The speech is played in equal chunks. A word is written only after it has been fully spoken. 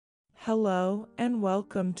Hello and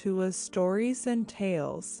welcome to Stories and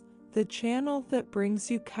Tales, the channel that brings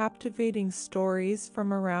you captivating stories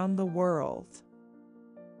from around the world.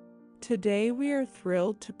 Today we are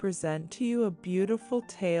thrilled to present to you a beautiful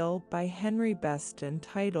tale by Henry Beston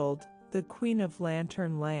titled The Queen of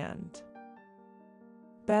Lantern Land.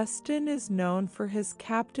 Beston is known for his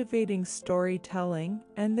captivating storytelling,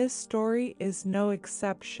 and this story is no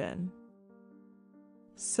exception.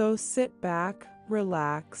 So sit back,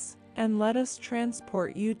 relax, and let us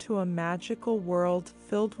transport you to a magical world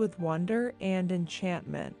filled with wonder and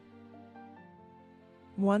enchantment.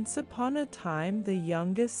 Once upon a time, the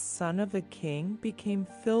youngest son of a king became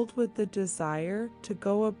filled with the desire to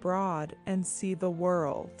go abroad and see the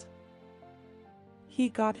world. He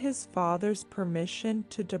got his father's permission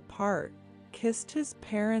to depart, kissed his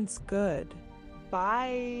parents goodbye,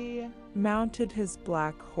 mounted his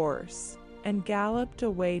black horse, and galloped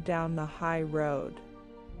away down the high road.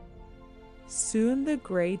 Soon the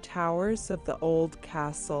gray towers of the old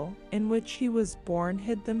castle in which he was born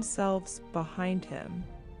hid themselves behind him.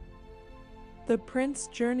 The prince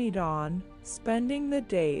journeyed on, spending the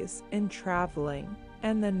days in traveling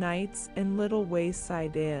and the nights in little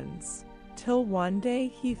wayside inns, till one day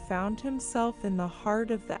he found himself in the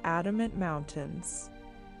heart of the Adamant Mountains.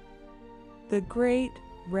 The great,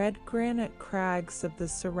 red granite crags of the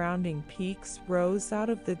surrounding peaks rose out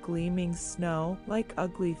of the gleaming snow like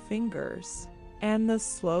ugly fingers, and the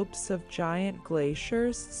slopes of giant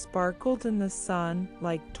glaciers sparkled in the sun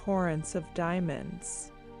like torrents of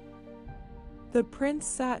diamonds. The prince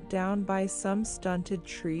sat down by some stunted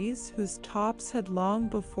trees whose tops had long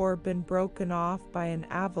before been broken off by an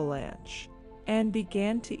avalanche, and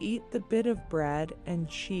began to eat the bit of bread and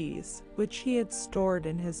cheese which he had stored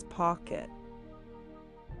in his pocket.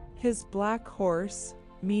 His black horse,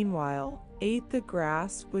 meanwhile, ate the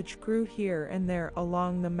grass which grew here and there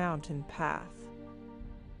along the mountain path.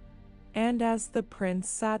 And as the prince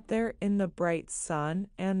sat there in the bright sun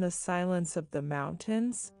and the silence of the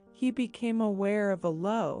mountains, he became aware of a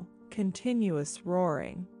low, continuous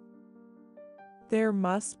roaring. "There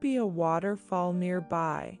must be a waterfall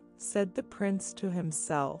nearby," said the prince to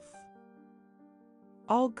himself.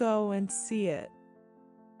 "I'll go and see it."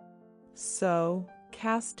 So,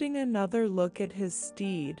 casting another look at his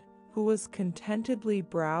steed, who was contentedly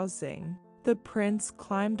browsing, the prince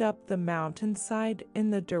climbed up the mountainside in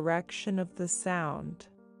the direction of the sound.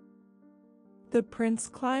 The prince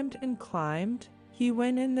climbed and climbed, he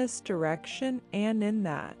went in this direction and in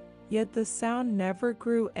that, yet the sound never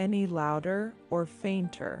grew any louder or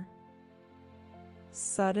fainter.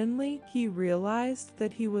 Suddenly, he realized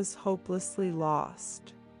that he was hopelessly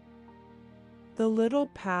lost. The little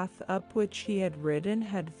path up which he had ridden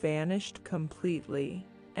had vanished completely,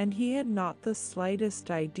 and he had not the slightest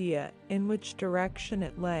idea in which direction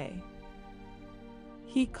it lay.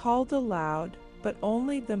 He called aloud, but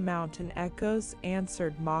only the mountain echoes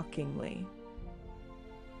answered mockingly.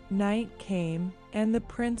 Night came, and the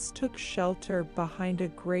prince took shelter behind a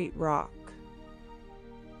great rock.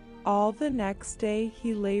 All the next day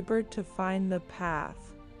he labored to find the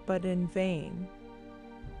path, but in vain.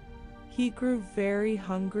 He grew very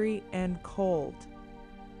hungry and cold.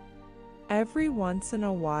 Every once in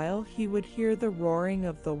a while he would hear the roaring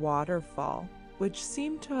of the waterfall, which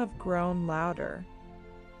seemed to have grown louder.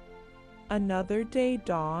 Another day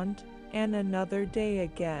dawned, and another day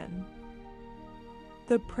again.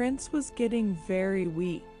 The prince was getting very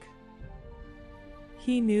weak.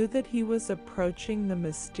 He knew that he was approaching the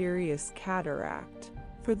mysterious cataract,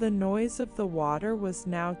 for the noise of the water was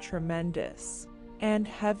now tremendous, and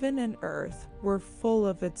heaven and earth were full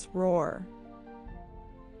of its roar.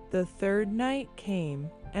 The third night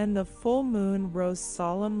came, and the full moon rose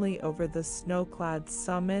solemnly over the snow-clad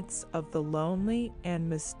summits of the lonely and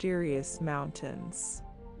mysterious mountains.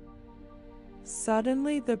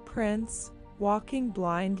 Suddenly the prince, walking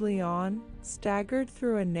blindly on, staggered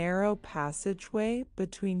through a narrow passageway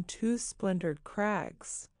between two splintered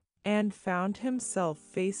crags, and found himself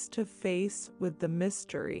face to face with the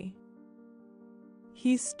mystery.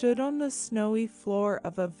 He stood on the snowy floor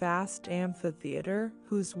of a vast amphitheater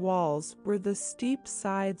whose walls were the steep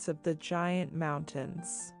sides of the giant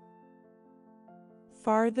mountains.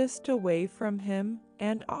 Farthest away from him,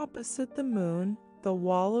 and opposite the moon, the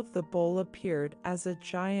wall of the bowl appeared as a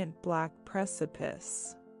giant black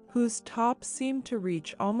precipice, whose top seemed to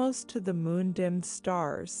reach almost to the moon-dimmed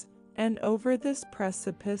stars, and over this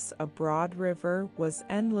precipice a broad river was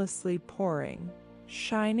endlessly pouring,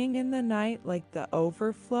 shining in the night like the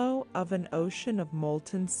overflow of an ocean of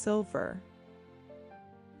molten silver.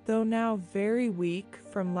 Though now very weak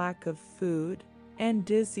from lack of food, and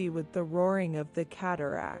dizzy with the roaring of the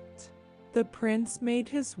cataract. The prince made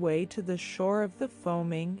his way to the shore of the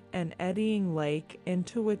foaming and eddying lake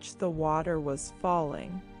into which the water was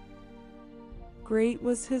falling. Great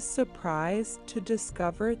was his surprise to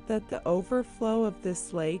discover that the overflow of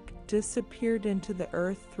this lake disappeared into the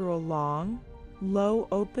earth through a long, low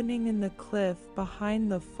opening in the cliff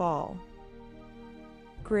behind the fall.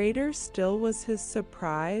 Greater still was his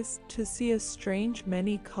surprise to see a strange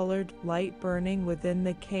many-colored light burning within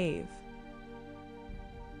the cave.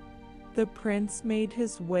 The prince made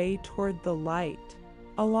his way toward the light,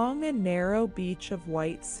 along a narrow beach of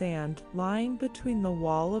white sand lying between the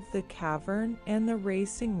wall of the cavern and the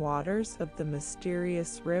racing waters of the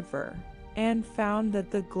mysterious river, and found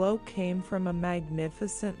that the glow came from a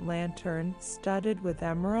magnificent lantern studded with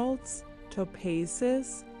emeralds,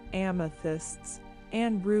 topazes, amethysts,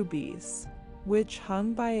 and rubies, which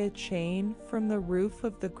hung by a chain from the roof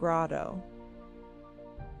of the grotto.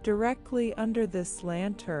 Directly under this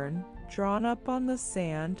lantern, drawn up on the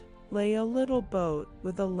sand, lay a little boat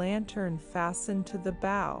with a lantern fastened to the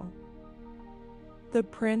bow. The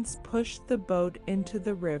prince pushed the boat into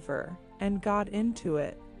the river and got into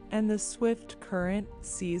it, and the swift current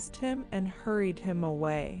seized him and hurried him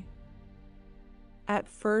away. At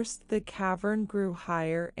first the cavern grew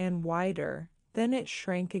higher and wider, then it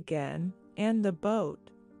shrank again, and the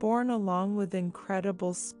boat, borne along with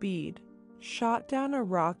incredible speed, shot down a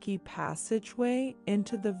rocky passageway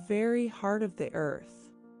into the very heart of the earth.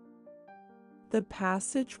 The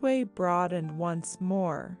passageway broadened once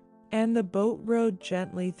more, and the boat rode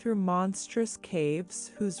gently through monstrous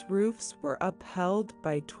caves whose roofs were upheld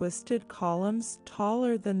by twisted columns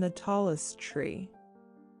taller than the tallest tree.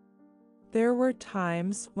 There were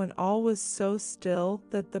times when all was so still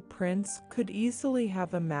that the prince could easily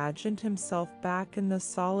have imagined himself back in the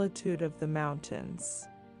solitude of the mountains.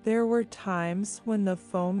 There were times when the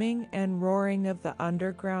foaming and roaring of the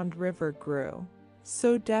underground river grew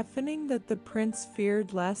so deafening that the prince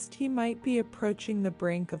feared lest he might be approaching the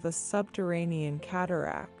brink of a subterranean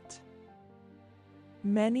cataract.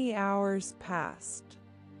 Many hours passed.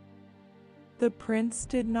 The prince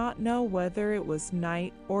did not know whether it was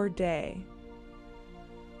night or day.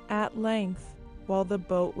 At length, while the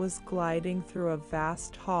boat was gliding through a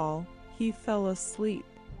vast hall, he fell asleep.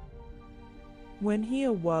 When he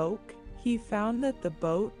awoke, he found that the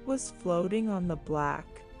boat was floating on the black,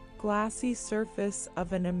 glassy surface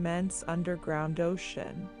of an immense underground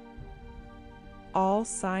ocean. All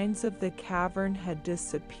signs of the cavern had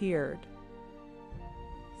disappeared.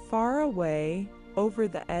 Far away, over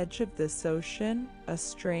the edge of this ocean, a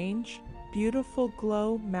strange, beautiful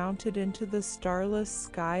glow mounted into the starless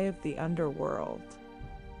sky of the underworld.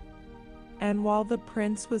 And while the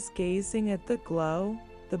prince was gazing at the glow,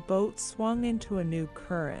 the boat swung into a new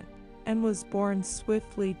current, and was borne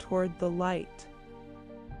swiftly toward the light.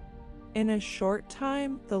 In a short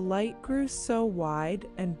time, the light grew so wide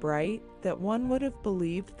and bright that one would have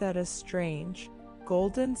believed that a strange,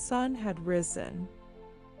 golden sun had risen.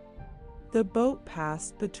 The boat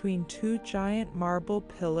passed between two giant marble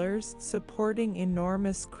pillars supporting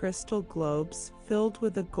enormous crystal globes filled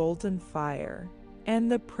with a golden fire,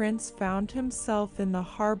 and the prince found himself in the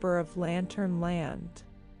harbor of Lantern Land.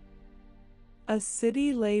 A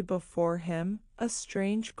city lay before him, a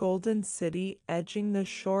strange golden city edging the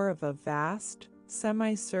shore of a vast,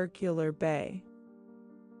 semicircular bay.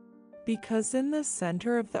 Because in the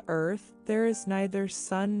center of the earth there is neither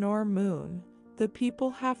sun nor moon, the people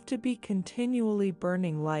have to be continually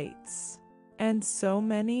burning lights. And so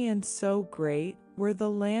many and so great were the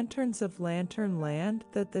lanterns of Lantern Land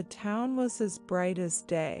that the town was as bright as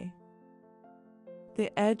day.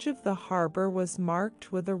 The edge of the harbor was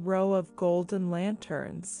marked with a row of golden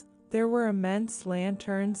lanterns. There were immense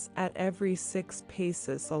lanterns at every 6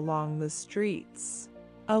 paces along the streets.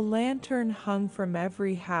 A lantern hung from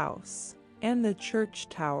every house, and the church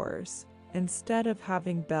towers, instead of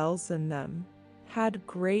having bells in them, had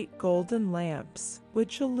great golden lamps,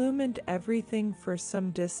 which illumined everything for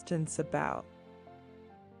some distance about.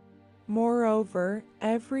 Moreover,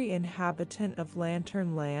 every inhabitant of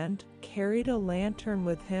Lantern Land carried a lantern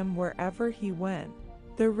with him wherever he went,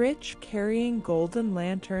 the rich carrying golden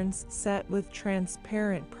lanterns set with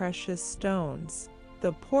transparent precious stones,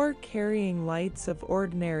 the poor carrying lights of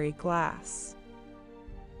ordinary glass.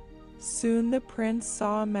 Soon the prince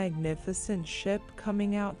saw a magnificent ship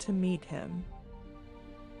coming out to meet him.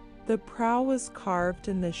 The prow was carved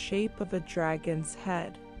in the shape of a dragon's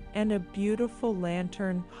head, and a beautiful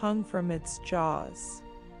lantern hung from its jaws.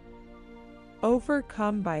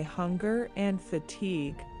 Overcome by hunger and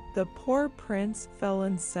fatigue, the poor prince fell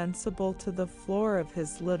insensible to the floor of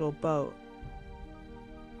his little boat.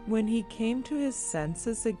 When he came to his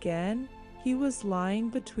senses again, he was lying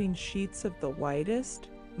between sheets of the whitest,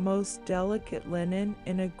 most delicate linen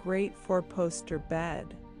in a great four-poster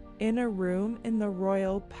bed, in a room in the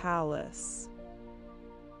royal palace.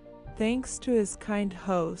 Thanks to his kind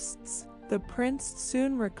hosts, the prince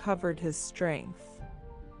soon recovered his strength.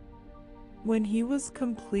 When he was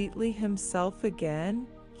completely himself again,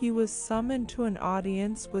 he was summoned to an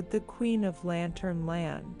audience with the Queen of Lantern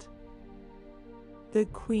Land. The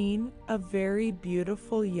Queen, a very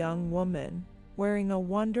beautiful young woman, wearing a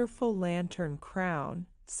wonderful lantern crown,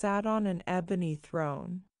 sat on an ebony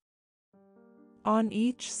throne. On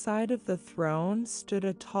each side of the throne stood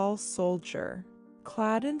a tall soldier,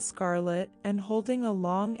 clad in scarlet and holding a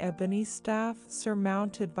long ebony staff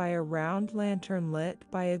surmounted by a round lantern lit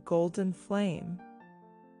by a golden flame.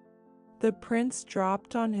 The prince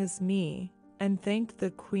dropped on his knee and thanked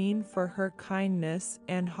the queen for her kindness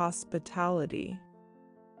and hospitality.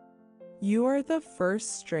 "You are the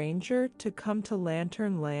first stranger to come to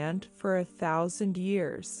Lantern Land for 1,000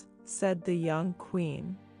 years," said the young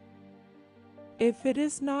queen. "If it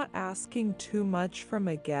is not asking too much from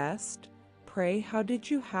a guest, pray how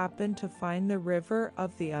did you happen to find the river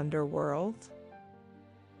of the underworld?"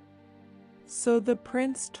 So the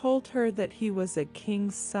prince told her that he was a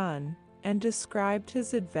king's son and described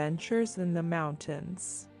his adventures in the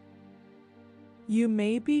mountains. You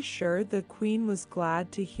may be sure the queen was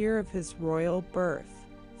glad to hear of his royal birth,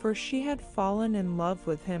 for she had fallen in love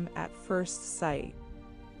with him at first sight.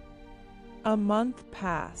 A month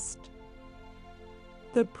passed.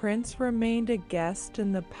 The prince remained a guest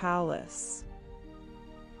in the palace.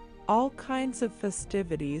 All kinds of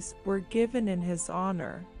festivities were given in his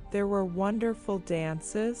honor. There were wonderful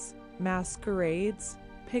dances, masquerades,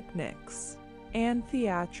 picnics, and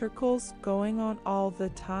theatricals going on all the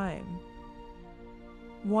time.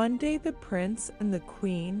 One day the prince and the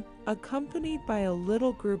queen, accompanied by a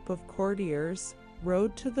little group of courtiers,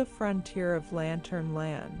 rode to the frontier of Lantern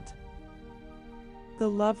Land. The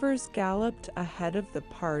lovers galloped ahead of the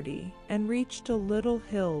party and reached a little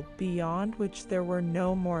hill beyond which there were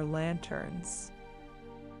no more lanterns.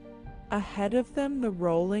 Ahead of them the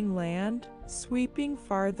rolling land, sweeping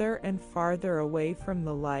farther and farther away from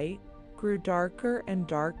the light, grew darker and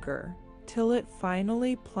darker, till it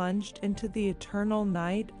finally plunged into the eternal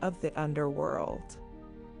night of the underworld.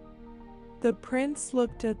 The prince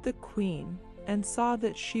looked at the queen and saw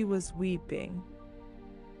that she was weeping.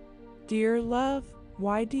 "Dear love,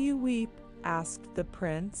 why do you weep?" asked the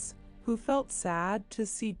prince, who felt sad to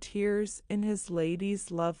see tears in his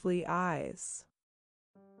lady's lovely eyes.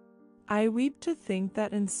 "I weep to think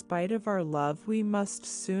that in spite of our love we must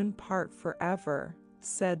soon part forever,"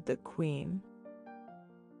 said the queen.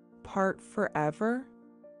 "Part forever?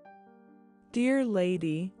 Dear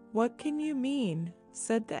lady, what can you mean?"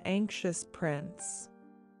 said the anxious prince.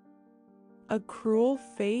 "A cruel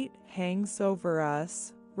fate hangs over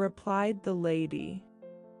us," replied the lady.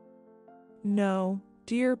 "Know,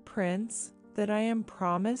 dear prince, that I am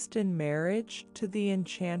promised in marriage to the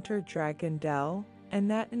enchanter Dragondel, and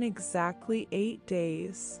that in exactly 8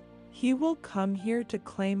 days, he will come here to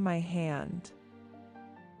claim my hand."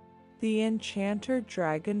 "The enchanter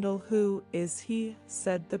Dragondel, who is he?"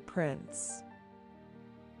 said the prince.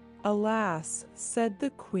 "Alas," said the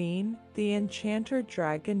queen, "the enchanter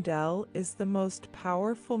Dragondel is the most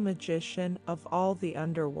powerful magician of all the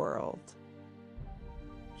underworld.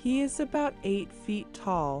 He is about 8 feet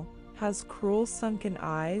tall, has cruel sunken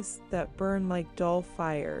eyes that burn like dull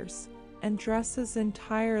fires, and dresses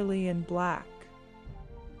entirely in black.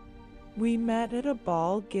 We met at a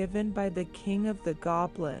ball given by the king of the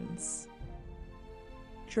goblins.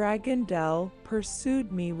 Dragondel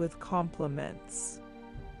pursued me with compliments.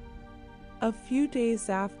 A few days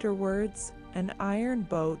afterwards, an iron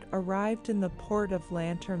boat arrived in the port of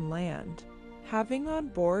Lantern Land, having on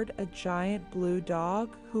board a giant blue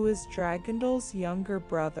dog who is Dragondel's younger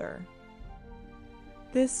brother.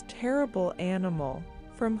 This terrible animal,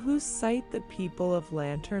 from whose sight the people of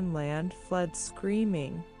Lantern Land fled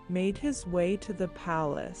screaming, made his way to the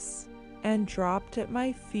palace, and dropped at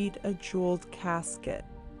my feet a jeweled casket,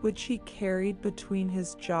 which he carried between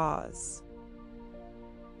his jaws.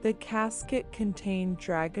 The casket contained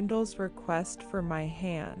Dragondel's request for my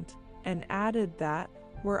hand, and added that,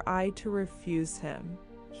 were I to refuse him,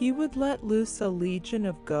 he would let loose a legion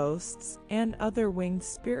of ghosts and other winged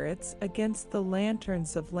spirits against the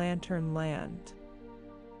lanterns of Lantern Land.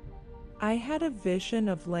 I had a vision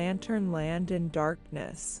of Lantern Land in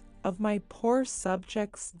darkness, of my poor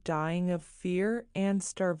subjects dying of fear and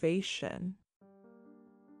starvation.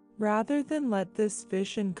 Rather than let this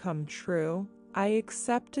vision come true, I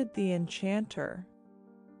accepted the enchanter.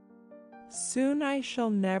 Soon I shall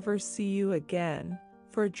never see you again,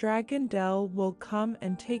 for Dragondel will come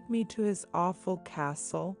and take me to his awful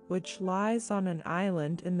castle, which lies on an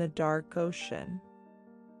island in the dark ocean.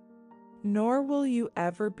 Nor will you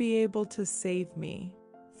ever be able to save me,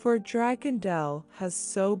 for Dragondel has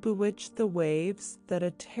so bewitched the waves that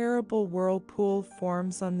a terrible whirlpool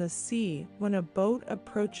forms on the sea when a boat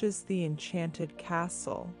approaches the enchanted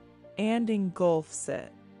castle, and engulfs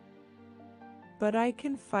it. But I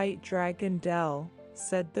can fight Dragondel,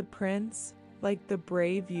 said the prince, like the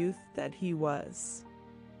brave youth that he was.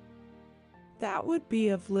 That would be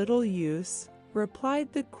of little use,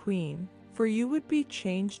 replied the queen, for you would be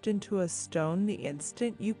changed into a stone the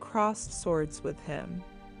instant you crossed swords with him.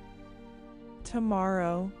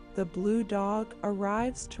 Tomorrow, the blue dog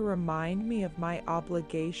arrives to remind me of my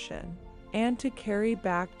obligation, and to carry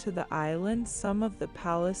back to the island some of the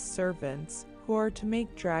palace servants who are to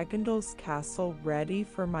make Dragondel's castle ready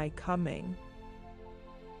for my coming.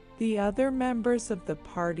 The other members of the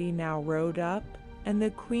party now rode up, and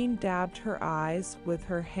the queen dabbed her eyes with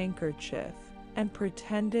her handkerchief, and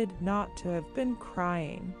pretended not to have been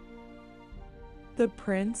crying. The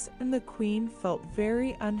prince and the queen felt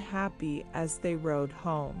very unhappy as they rode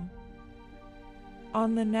home.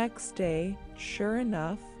 On the next day, sure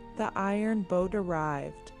enough, the iron boat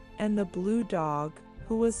arrived, and the blue dog,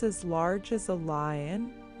 who was as large as a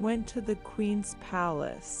lion, went to the queen's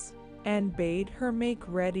palace, and bade her make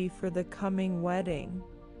ready for the coming wedding.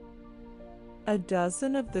 A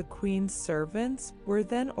dozen of the queen's servants were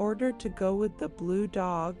then ordered to go with the blue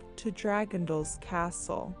dog to Dragondel's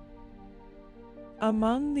castle.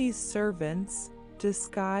 Among these servants,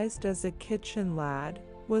 disguised as a kitchen lad,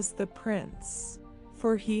 was the prince,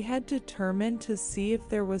 for he had determined to see if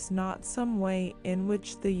there was not some way in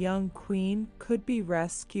which the young queen could be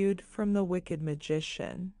rescued from the wicked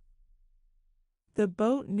magician. The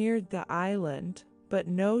boat neared the island, but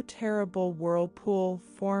no terrible whirlpool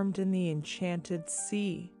formed in the enchanted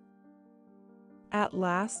sea. At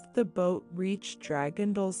last the boat reached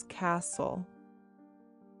Dragondel's castle.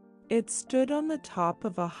 It stood on the top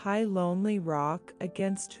of a high lonely rock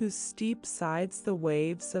against whose steep sides the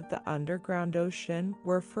waves of the underground ocean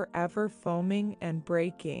were forever foaming and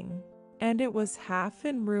breaking, and it was half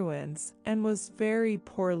in ruins and was very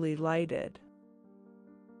poorly lighted.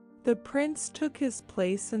 The prince took his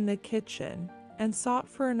place in the kitchen and sought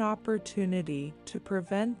for an opportunity to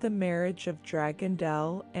prevent the marriage of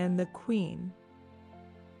Dragondel and the queen.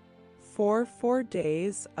 For 4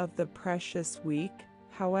 days of the precious week,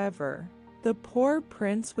 however, the poor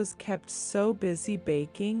prince was kept so busy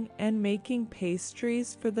baking and making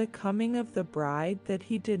pastries for the coming of the bride that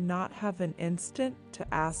he did not have an instant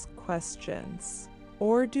to ask questions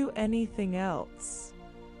or do anything else.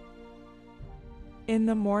 In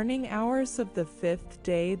the morning hours of the 5th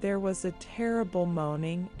day there was a terrible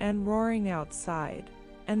moaning and roaring outside,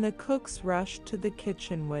 and the cooks rushed to the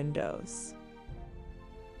kitchen windows.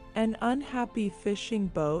 An unhappy fishing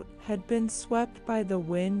boat had been swept by the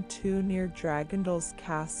wind too near Dragondel's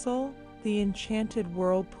castle. The enchanted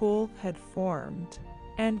whirlpool had formed,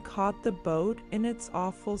 and caught the boat in its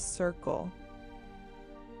awful circle.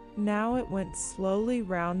 Now it went slowly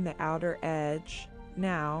round the outer edge,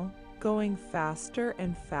 now, going faster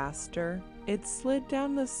and faster, it slid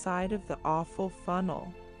down the side of the awful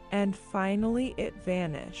funnel, and finally it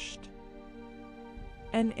vanished.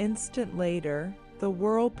 An instant later, the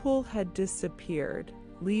whirlpool had disappeared,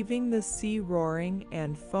 leaving the sea roaring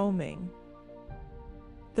and foaming.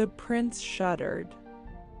 The prince shuddered.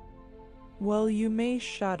 "Well, you may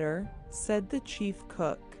shudder," said the chief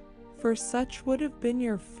cook, "for such would have been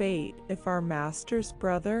your fate if our master's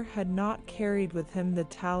brother had not carried with him the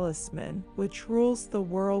talisman which rules the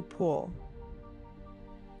whirlpool."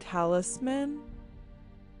 "Talisman?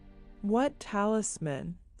 What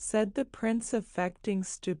talisman?" said the prince, affecting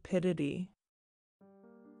stupidity.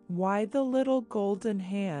 "Why, the little golden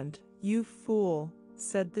hand, you fool,"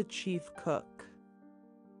 said the chief cook.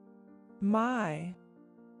 "My!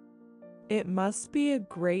 It must be a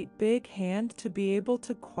great big hand to be able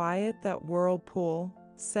to quiet that whirlpool,"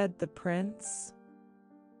 said the prince.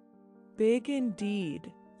 "Big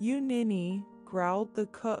indeed, you ninny," growled the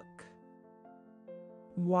cook.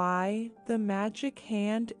 "Why, the magic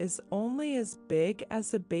hand is only as big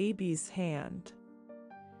as a baby's hand.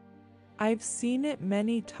 I've seen it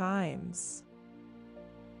many times.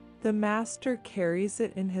 The master carries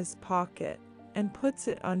it in his pocket and puts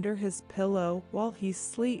it under his pillow while he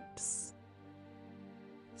sleeps.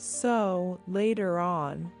 So, later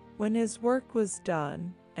on, when his work was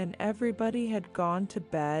done and everybody had gone to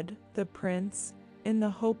bed, the prince, in the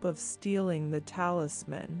hope of stealing the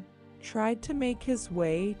talisman, tried to make his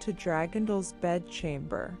way to Dragondel's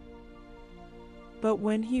bedchamber. But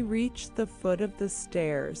when he reached the foot of the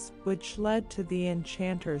stairs which led to the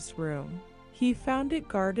enchanter's room, he found it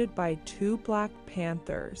guarded by 2 black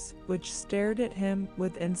panthers, which stared at him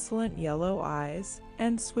with insolent yellow eyes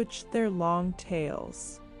and switched their long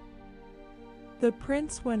tails. The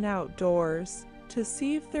prince went outdoors to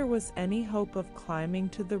see if there was any hope of climbing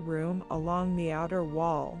to the room along the outer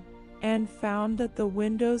wall, and found that the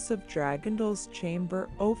windows of Dragondel's chamber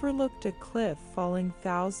overlooked a cliff falling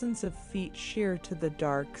thousands of feet sheer to the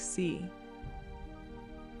dark sea.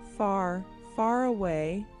 Far, far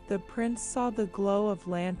away, the prince saw the glow of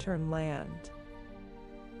Lantern Land.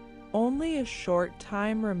 Only a short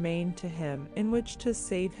time remained to him in which to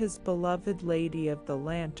save his beloved Lady of the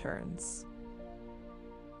Lanterns.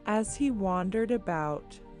 As he wandered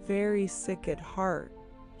about, very sick at heart,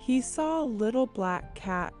 he saw a little black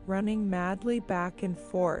cat running madly back and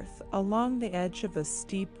forth along the edge of a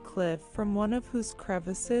steep cliff, from one of whose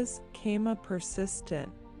crevices came a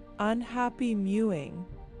persistent, unhappy mewing.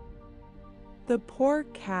 The poor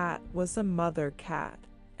cat was a mother cat,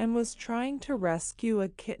 and was trying to rescue a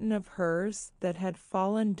kitten of hers that had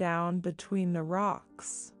fallen down between the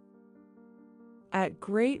rocks. At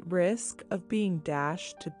great risk of being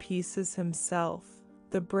dashed to pieces himself,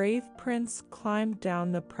 the brave prince climbed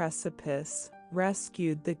down the precipice,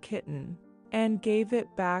 rescued the kitten, and gave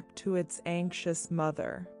it back to its anxious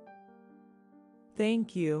mother.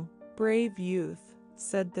 "Thank you, brave youth,"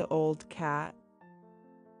 said the old cat.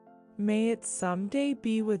 "May it someday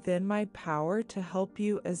be within my power to help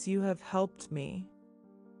you as you have helped me."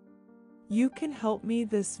 "You can help me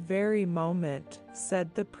this very moment,"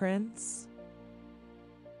 said the prince.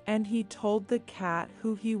 And he told the cat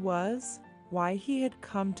who he was, why he had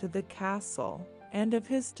come to the castle, and of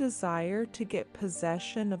his desire to get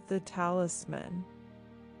possession of the talisman.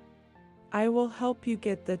 "I will help you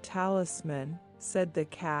get the talisman," said the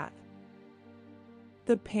cat.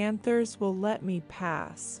 "The panthers will let me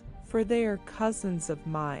pass, for they are cousins of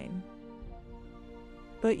mine.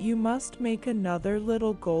 But you must make another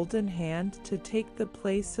little golden hand to take the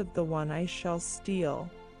place of the one I shall steal,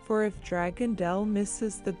 for if Dragondel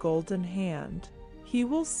misses the golden hand, he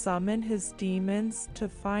will summon his demons to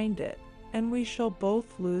find it, and we shall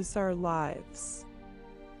both lose our lives.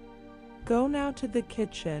 Go now to the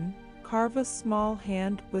kitchen, carve a small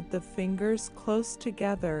hand with the fingers close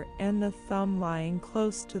together and the thumb lying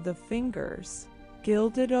close to the fingers.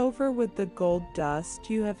 Gild it over with the gold dust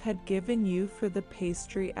you have had given you for the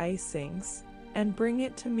pastry icings, and bring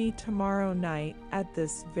it to me tomorrow night at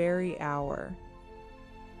this very hour."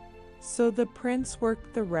 So the prince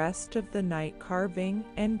worked the rest of the night carving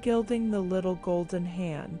and gilding the little golden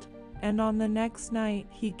hand, and on the next night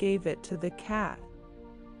he gave it to the cat.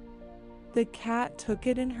 The cat took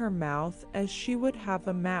it in her mouth as she would have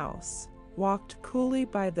a mouse, walked coolly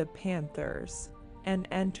by the panthers, and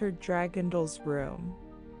entered Dragondel's room.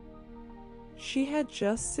 She had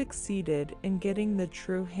just succeeded in getting the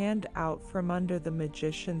true hand out from under the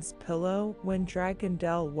magician's pillow when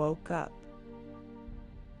Dragondel woke up.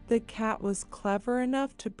 The cat was clever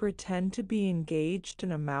enough to pretend to be engaged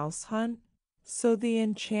in a mouse hunt, so the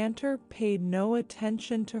enchanter paid no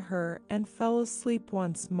attention to her and fell asleep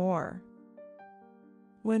once more.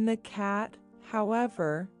 When the cat,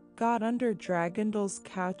 however, got under Dragondel's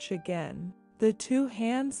couch again, the 2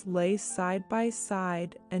 hands lay side by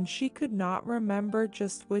side, and she could not remember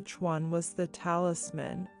just which one was the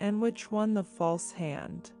talisman and which one the false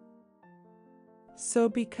hand. So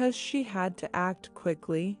because she had to act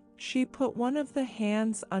quickly, she put one of the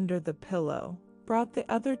hands under the pillow, brought the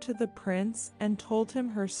other to the prince, and told him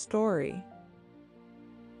her story.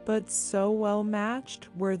 But so well matched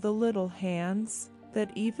were the little hands,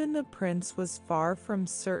 that even the prince was far from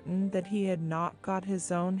certain that he had not got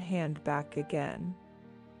his own hand back again.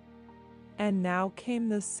 And now came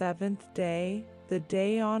the 7th day, the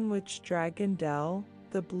day on which Dragondel,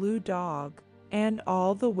 the blue dog, and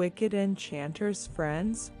all the wicked enchanter's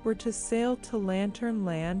friends were to sail to Lantern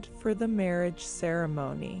Land for the marriage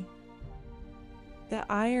ceremony. The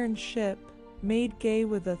iron ship, made gay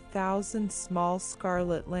with 1,000 small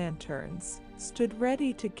scarlet lanterns, stood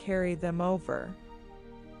ready to carry them over.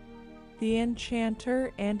 The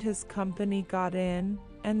enchanter and his company got in,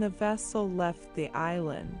 and the vessel left the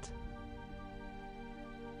island.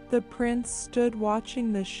 The prince stood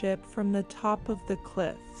watching the ship from the top of the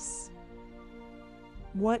cliffs.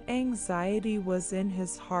 What anxiety was in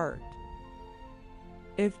his heart!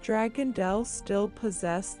 If Dragondel still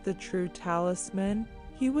possessed the true talisman,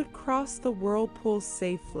 he would cross the whirlpool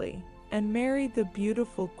safely, and marry the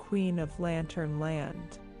beautiful Queen of Lantern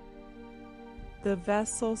Land. The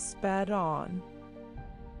vessel sped on.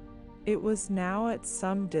 It was now at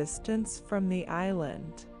some distance from the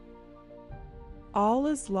island. All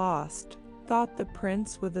is lost, thought the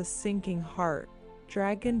prince with a sinking heart.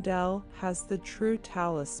 Dragondel has the true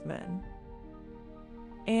talisman.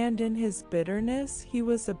 And in his bitterness he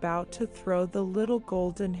was about to throw the little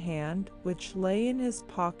golden hand which lay in his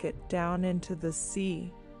pocket down into the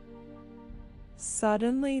sea.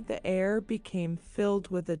 Suddenly the air became filled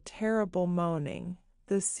with a terrible moaning.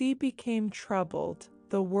 The sea became troubled,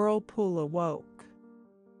 the whirlpool awoke.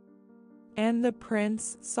 And the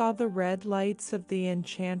prince saw the red lights of the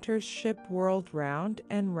enchanter's ship whirled round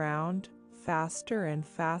and round, faster and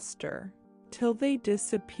faster, till they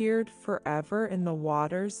disappeared forever in the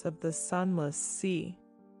waters of the sunless sea.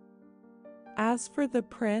 As for the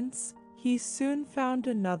prince, he soon found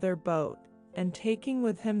another boat, and taking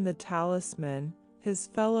with him the talisman, his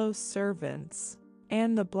fellow servants,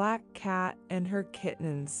 and the black cat and her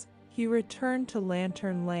kittens, he returned to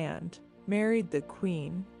Lantern Land, married the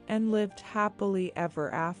queen, and lived happily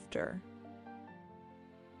ever after.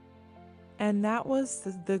 And that was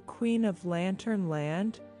The Queen of Lantern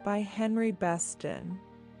Land by Henry Beston.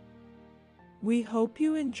 We hope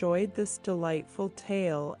you enjoyed this delightful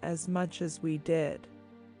tale as much as we did.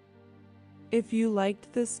 If you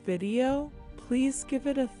liked this video, please give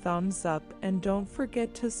it a thumbs up and don't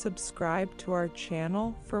forget to subscribe to our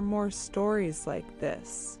channel for more stories like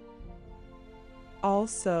this.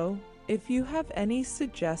 Also, if you have any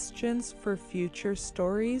suggestions for future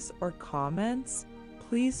stories or comments,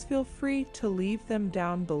 please feel free to leave them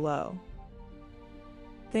down below.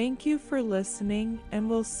 Thank you for listening, and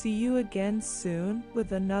we'll see you again soon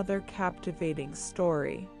with another captivating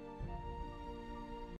story.